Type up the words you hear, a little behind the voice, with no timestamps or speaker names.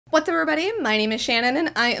What's up, everybody? My name is Shannon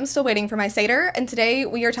and I am still waiting for my Satyr, and today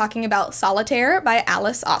we are talking about Solitaire by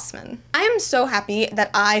Alice Oseman. I am so happy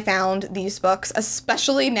that I found these books,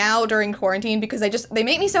 especially now during quarantine, because they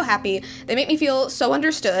make me so happy. They make me feel so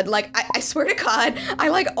understood. Like, I swear to God, I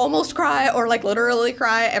like almost cry or like literally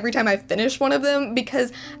cry every time I finish one of them,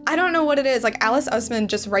 because I don't know what it is. Like, Alice Oseman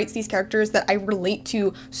just writes these characters that I relate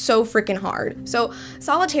to so freaking hard. So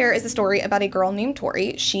Solitaire is the story about a girl named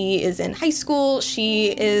Tori. She is in high school. She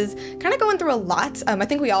is kind of going through a lot. I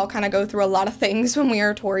think we all kind of go through a lot of things when we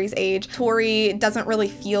are Tori's age. Tori doesn't really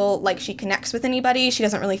feel like she connects with anybody. She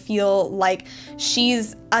doesn't really feel like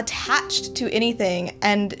she's attached to anything,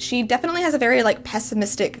 and she definitely has a very like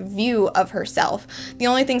pessimistic view of herself. The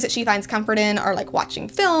only things that she finds comfort in are like watching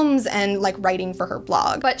films and like writing for her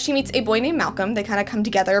blog. But she meets a boy named Malcolm. They kind of come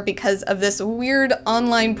together because of this weird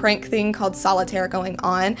online prank thing called Solitaire going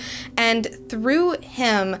on, and through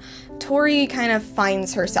him, Tori kind of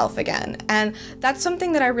finds herself again. And that's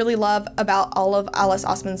something that I really love about all of Alice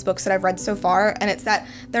Oseman's books that I've read so far, and it's that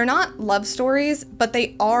they're not love stories, but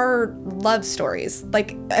they are love stories.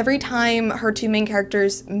 Like, every time her two main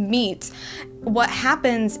characters meet, what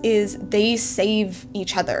happens is they save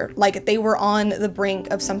each other. Like, they were on the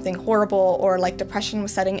brink of something horrible, or like depression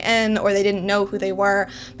was setting in, or they didn't know who they were,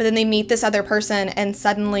 but then they meet this other person and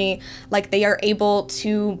suddenly like they are able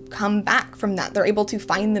to come back from that. They're able to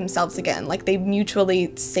find themselves again. Like, they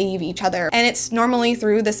mutually save each other. And it's normally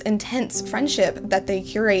through this intense friendship that they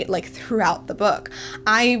curate like throughout the book.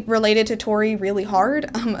 I related to Tori really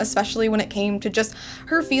hard, especially when it came to just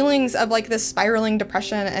her feelings of like this spiraling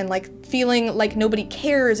depression and like feeling like nobody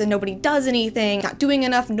cares and nobody does anything, not doing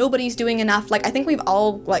enough, nobody's doing enough. Like, I think we've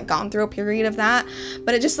all like gone through a period of that,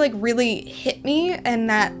 but it just like really hit me, and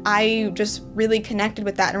that I just really connected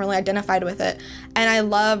with that and really identified with it. And I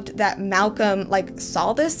loved that Malcolm like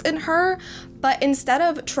saw this in her, but instead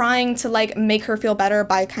of trying to like make her feel better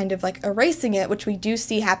by kind of like erasing it, which we do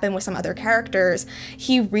see happen with some other characters,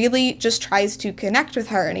 he really just tries to connect with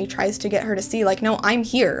her, and he tries to get her to see like, no, I'm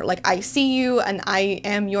here. Like, I see you and I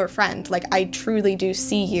am your friend. Like, I truly do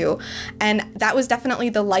see you. And that was definitely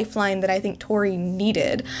the lifeline that I think Tori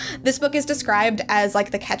needed. This book is described as like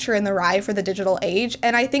the Catcher in the Rye for the digital age,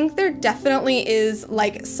 and I think there definitely is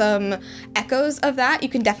like some echoes of that. You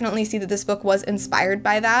can definitely see that this book was inspired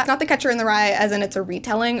by that. It's not the Catcher in the Rye as in it's a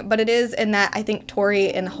retelling, but it is in that I think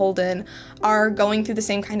Tori and Holden are going through the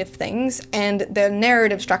same kind of things, and the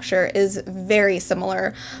narrative structure is very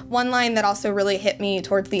similar. One line that also really hit me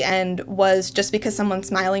towards the end was, just because someone's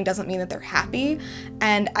smiling doesn't mean that they're happy,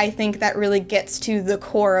 and I think that really gets to the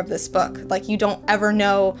core of this book. Like, you don't ever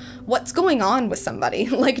know what's going on with somebody.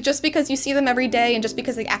 Like, just because you see them every day and just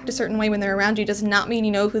because they act a certain way when they're around you does not mean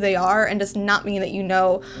you know who they are, and does not mean that you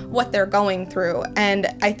know what they're going through. And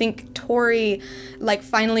I think Tori like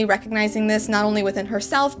finally recognizing this, not only within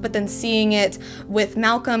herself, but then seeing it with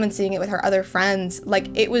Malcolm and seeing it with her other friends. Like,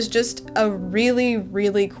 it was just a really,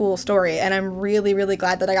 really cool story, and I'm really, really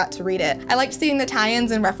glad that I got to read it. I liked seeing the tie-ins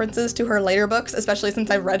and references to her later books, especially since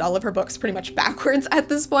I've read all of her books pretty much backwards at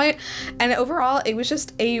this point. And overall, it was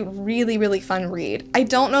just a really, really fun read. I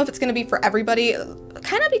don't know if it's going to be for everybody,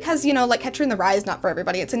 kind of because, you know, like Catcher in the Rye is not for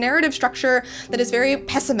everybody. It's a narrative structure that is very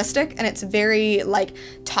pessimistic, and it's very like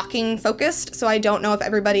talking focused, so I don't know if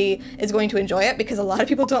everybody is going to enjoy it, because a lot of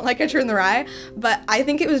people don't like Catcher in the Rye, but I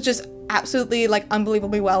think it was just absolutely like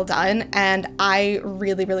unbelievably well done, and I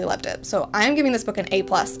really, really loved it. So I'm giving this book an A+,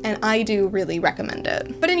 and I do really recommend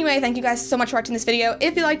it. But anyway, thank you guys so much for watching this video.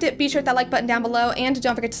 If you liked it, be sure to hit that like button down below, and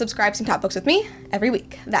don't forget to subscribe to Top Books with me every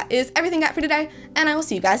week. That is everything I got for today, and I will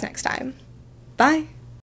see you guys next time. Bye.